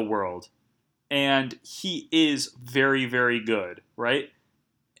in the world, and he is very, very good, right?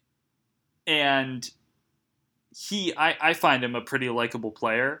 And I find him a pretty likable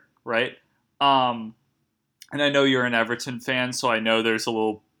player, right? And I know you're an Everton fan, so I know there's a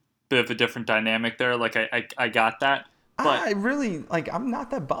little bit of a different dynamic there. Like I got that, but I really I'm not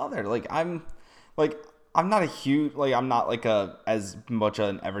that bothered. I'm not a huge I'm not as much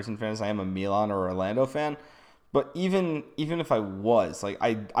an Everton fan as I am a Milan or Orlando fan. But even if I was,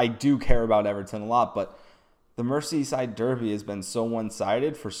 I do care about Everton a lot, but the Merseyside derby has been so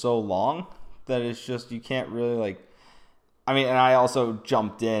one-sided for so long that it's just, you can't really I mean, and I also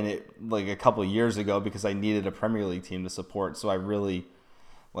jumped in a couple of years ago because I needed a Premier League team to support, so I really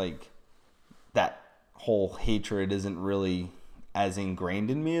that whole hatred isn't really as ingrained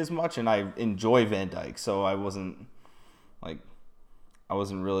in me as much, and I enjoy Van Dijk, so I wasn't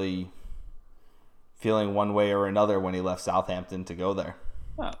really feeling one way or another when he left Southampton to go there.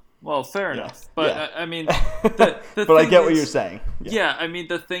 Oh, well, fair enough. But yeah. I mean, the but I get what you're saying. Yeah, I mean,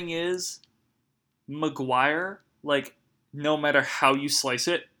 the thing is, Maguire, no matter how you slice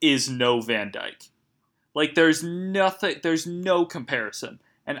it, is no Van Dijk. There's no comparison.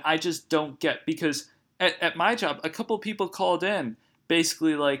 And I just don't get, because at my job, a couple of people called in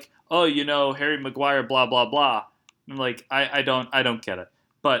basically oh, Harry Maguire, blah, blah, blah. I'm like, I don't get it.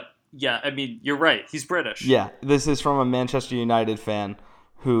 But yeah, I mean, you're right. He's British. Yeah, this is from a Manchester United fan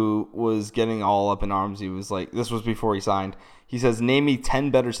who was getting all up in arms. He was this was before he signed. He says, name me 10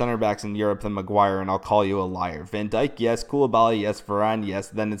 better center backs in Europe than Maguire, and I'll call you a liar. Van Dijk, yes. Koulibaly, yes. Varane, yes.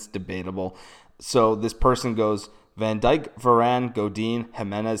 Then it's debatable. So this person goes, Van Dijk, Varane, Godin,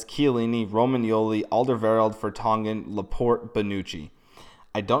 Jimenez, Chiellini, Romagnoli, Alderweireld, Vertonghen, Laporte, Bonucci.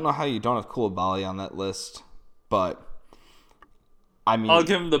 I don't know how you don't have Koulibaly on that list, but I mean, I'll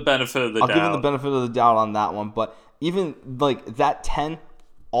give him the benefit of the doubt. I'll give him the benefit of the doubt on that one. But even that 10,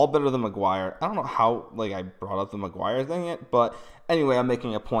 all better than Maguire. I don't know how I brought up the Maguire thing, but anyway, I'm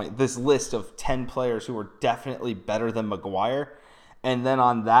making a point. This list of 10 players who are definitely better than Maguire, and then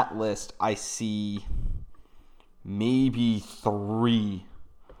on that list I see maybe 3,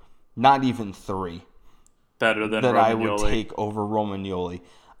 not even 3, better than that Romagnoli. I would take over Romagnoli.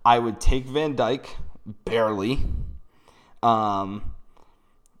 I would take Van Dijk, barely. Not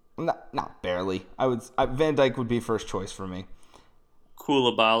barely. Van Dijk would be first choice for me.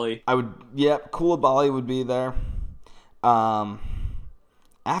 Koulibaly. Koulibaly would be there.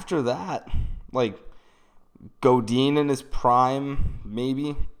 After that, Godin in his prime,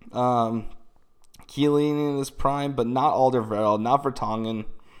 maybe. Chiellini in his prime, but not Alderweireld, not Vertonghen.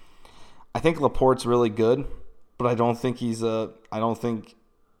 I think Laporte's really good, but I don't think I don't think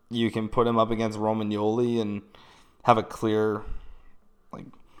you can put him up against Romagnoli and have a clear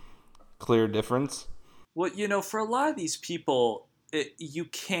difference. Well, for a lot of these people, you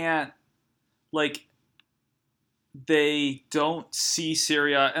can't, they don't see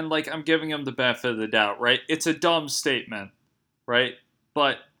Serie A, and I'm giving them the benefit of the doubt, right? It's a dumb statement, right?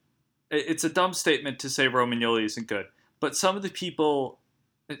 But it's a dumb statement to say Romagnoli isn't good. But some of the people,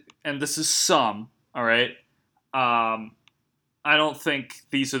 and this is some, all right? I don't think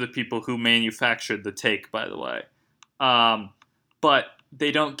these are the people who manufactured the take, by the way. But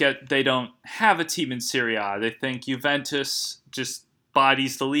they don't have a team in Serie A. They think Juventus just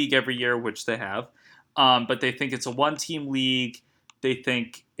bodies the league every year, which they have. But they think it's a one-team league. They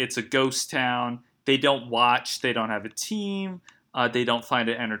think it's a ghost town. They don't watch. They don't have a team. They don't find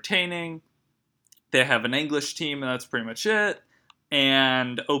it entertaining. They have an English team, and that's pretty much it.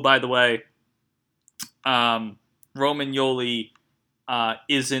 And, oh, by the way, Romagnoli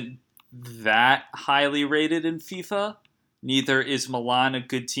isn't that highly rated in FIFA. Neither is Milan a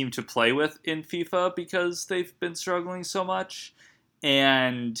good team to play with in FIFA because they've been struggling so much.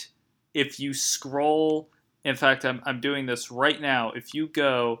 And if you scroll, in fact, I'm doing this right now. If you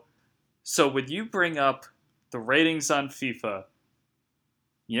go, so when you bring up the ratings on FIFA,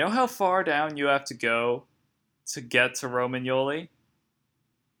 you know how far down you have to go to get to Romagnoli?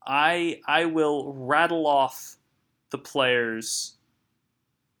 I will rattle off the players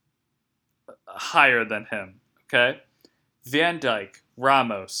higher than him, okay? Van Dijk,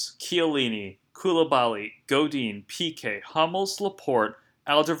 Ramos, Chiellini, Koulibaly, Godin, Piqué, Hummels, Laporte,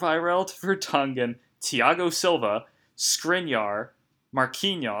 Alderweireld, Vertonghen, Thiago Silva, Skriniar,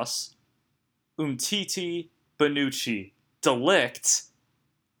 Marquinhos, Umtiti, Bonucci, De Ligt,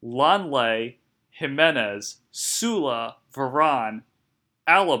 Lanley, Jimenez, Sula, Varane,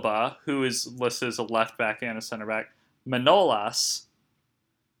 Alaba, who is listed as a left back and a center back, Manolas,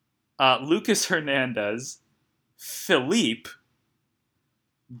 Lucas Hernandez, Philippe,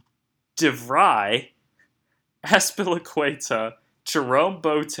 De Vrij, Azpilicueta, Jerome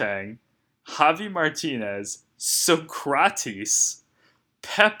Boateng, Javi Martinez, Socrates,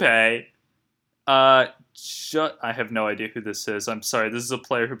 Pepe, I have no idea who this is. I'm sorry. This is a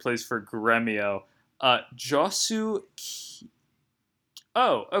player who plays for Gremio. Josu...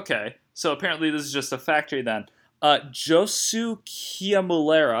 Oh, okay. So apparently this is just a factory then. Josu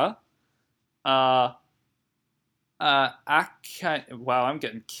Kiamulera. Wow, I'm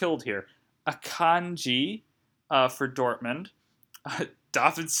getting killed here. Akanji for Dortmund.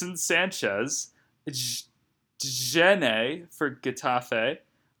 Davinson Sanchez. Gene for Getafe.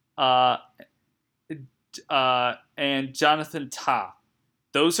 And Jonathan Tah.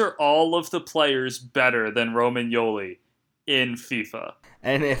 Those are all of the players better than Romagnoli in FIFA.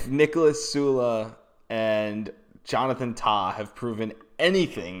 And if Nicolas Sula and Jonathan Tah have proven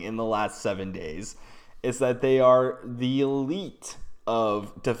anything in the last 7 days, it's that they are the elite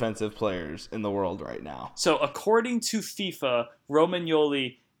of defensive players in the world right now. So according to FIFA,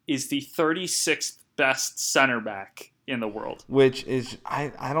 Romagnoli is the 36th best center back in the world. Which is,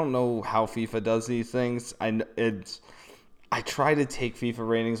 I don't know how FIFA does these things. I try to take FIFA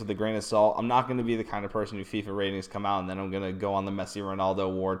ratings with a grain of salt. I'm not going to be the kind of person who FIFA ratings come out and then I'm going to go on the Messi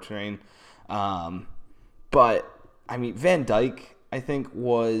Ronaldo war train. But, I mean, Van Dijk, I think,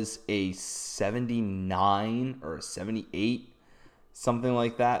 was a 79 or a 78, something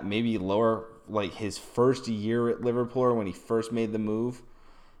like that. Maybe lower, like his first year at Liverpool or when he first made the move.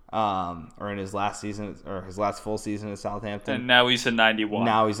 Or in his last season, or his last full season at Southampton. And now he's a 91.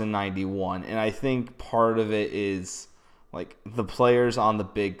 Now he's a 91. And I think part of it is, like, the players on the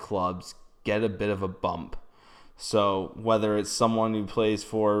big clubs get a bit of a bump. So whether it's someone who plays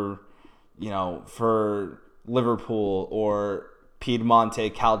for Liverpool or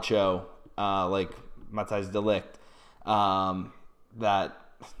Piemonte Calcio, like Matthijs de Ligt, that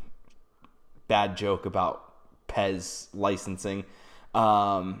bad joke about Pez licensing,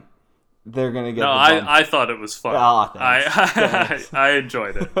 they're going to get I thought it was fun. Oh, thanks. I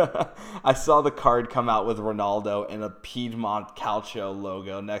enjoyed it. I saw the card come out with Ronaldo and a Piedmont Calcio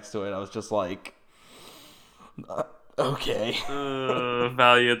logo next to it. I was just like, okay.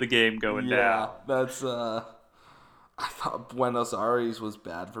 Value of the game going down. Yeah, that's... I thought Buenos Aires was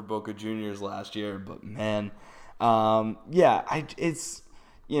bad for Boca Juniors last year, but man... it's,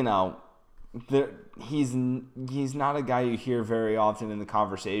 he's not a guy you hear very often in the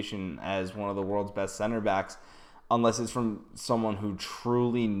conversation as one of the world's best center backs, unless it's from someone who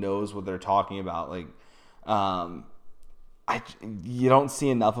truly knows what they're talking about. Like, you don't see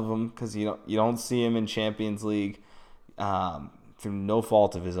enough of him because you don't see him in Champions League through no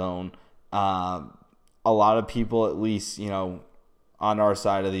fault of his own. A lot of people, at least on our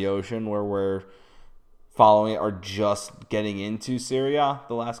side of the ocean where we're following it, are just getting into Serie A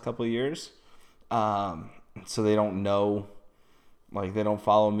the last couple of years. So they don't know, like, they don't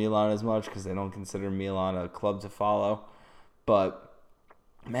follow Milan as much because they don't consider Milan a club to follow. But,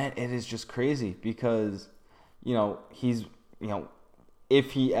 man, it is just crazy because, he's,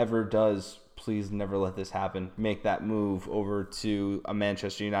 if he ever does, please never let this happen, make that move over to a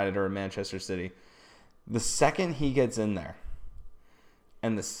Manchester United or a Manchester City. The second he gets in there,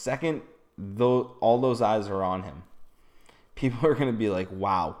 and the second all those eyes are on him, people are going to be like,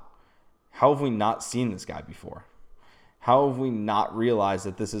 wow, how have we not seen this guy before? How have we not realized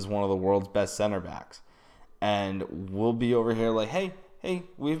that this is one of the world's best center backs? And we'll be over here like, hey,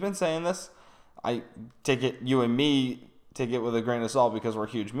 we've been saying this. I take it, you and me take it with a grain of salt because we're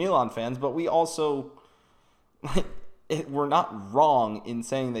huge Milan fans, but we also, we're not wrong in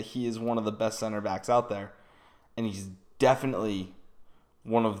saying that he is one of the best center backs out there. And he's definitely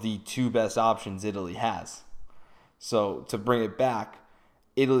one of the two best options Italy has. So to bring it back,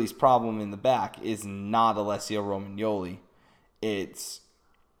 Italy's problem in the back is not Alessio Romagnoli. It's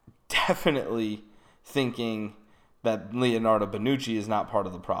definitely thinking that Leonardo Bonucci is not part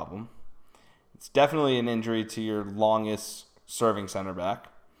of the problem. It's definitely an injury to your longest serving center back.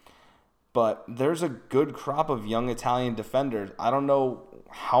 But there's a good crop of young Italian defenders. I don't know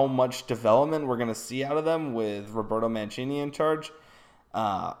how much development we're going to see out of them with Roberto Mancini in charge.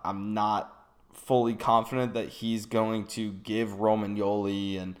 I'm not fully confident that he's going to give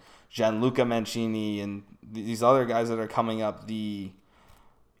Romagnoli and Gianluca Mancini and these other guys that are coming up the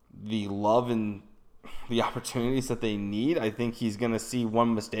the love and the opportunities that they need. I think he's going to see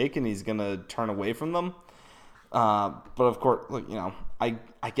one mistake and he's going to turn away from them. But of course, look,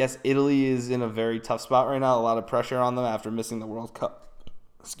 I guess Italy is in a very tough spot right now. A lot of pressure on them after missing the World Cup.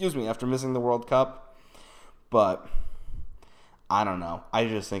 But I don't know. I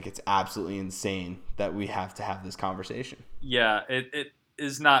just think it's absolutely insane that we have to have this conversation. Yeah, it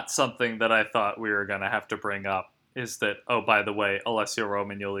is not something that I thought we were going to have to bring up, is that, oh, by the way, Alessio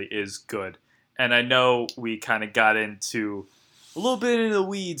Romagnoli is good. And I know we kind of got into a little bit in the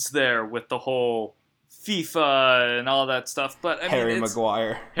weeds there with the whole FIFA and all that stuff, but I mean, Harry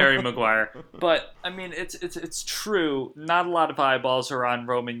Maguire. But I mean, it's true. Not a lot of eyeballs are on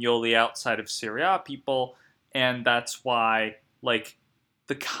Romagnoli outside of Serie A people, and that's why, like,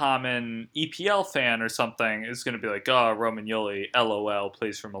 the common EPL fan or something is going to be like, oh, Romagnoli, LOL,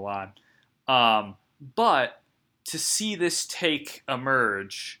 plays for Milan. But to see this take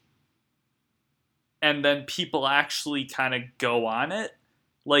emerge and then people actually kind of go on it,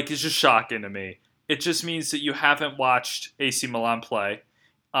 like, is just shocking to me. It just means that you haven't watched AC Milan play.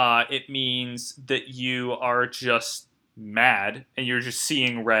 It means that you are just mad and you're just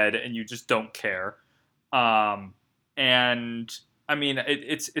seeing red and you just don't care. And I mean,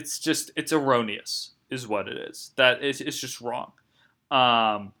 it's erroneous is what it is. It's just wrong.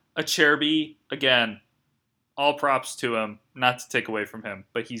 Acerbi, again, all props to him, not to take away from him,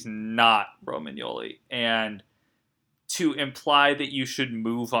 but he's not Romagnoli. And to imply that you should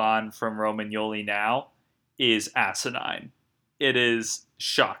move on from Romagnoli now is asinine. It is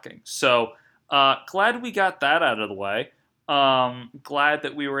shocking. So glad we got that out of the way. Glad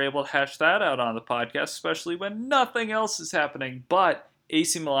that we were able to hash that out on the podcast, especially when nothing else is happening. But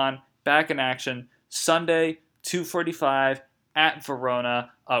AC Milan back in action Sunday, 2:45 at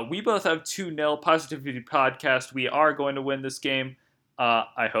Verona. We both have 2-0 Positivity Podcast. We are going to win this game,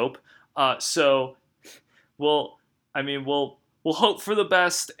 I hope. So we'll hope for the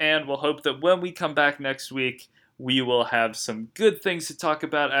best, and we'll hope that when we come back next week, we will have some good things to talk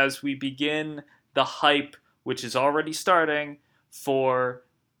about as we begin the hype, which is already starting, for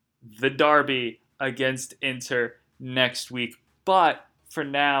the derby against Inter next week. But for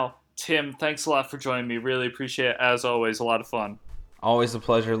now, Tim, thanks a lot for joining me. Really appreciate it. As always, a lot of fun. Always a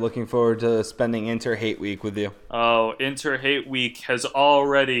pleasure. Looking forward to spending Inter Hate Week with you. Oh, Inter Hate Week has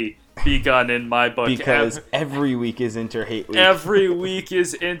already begun in my book. Because every week is Inter Hate Week. Every week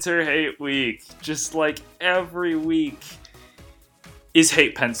is Inter Hate Week. Just like every week is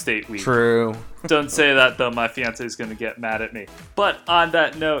Hate Penn State Week. True. Don't say that, though. My fiance is going to get mad at me. But on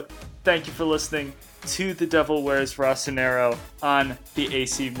that note, thank you for listening to The Devil Wears Rossonero on the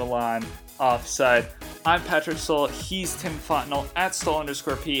AC Milan Offside. I'm Patrick Stoll. He's Tim Fontenot at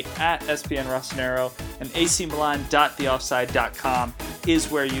Stoll_P at SPN Rossonero, and acmilan.theoffside.com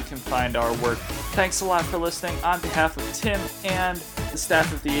is where you can find our work. Thanks a lot for listening on behalf of Tim and the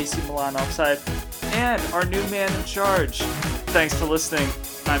staff of the AC Milan Offside and our new man in charge. Thanks for listening.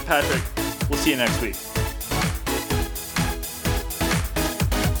 I'm Patrick. We'll see you next week.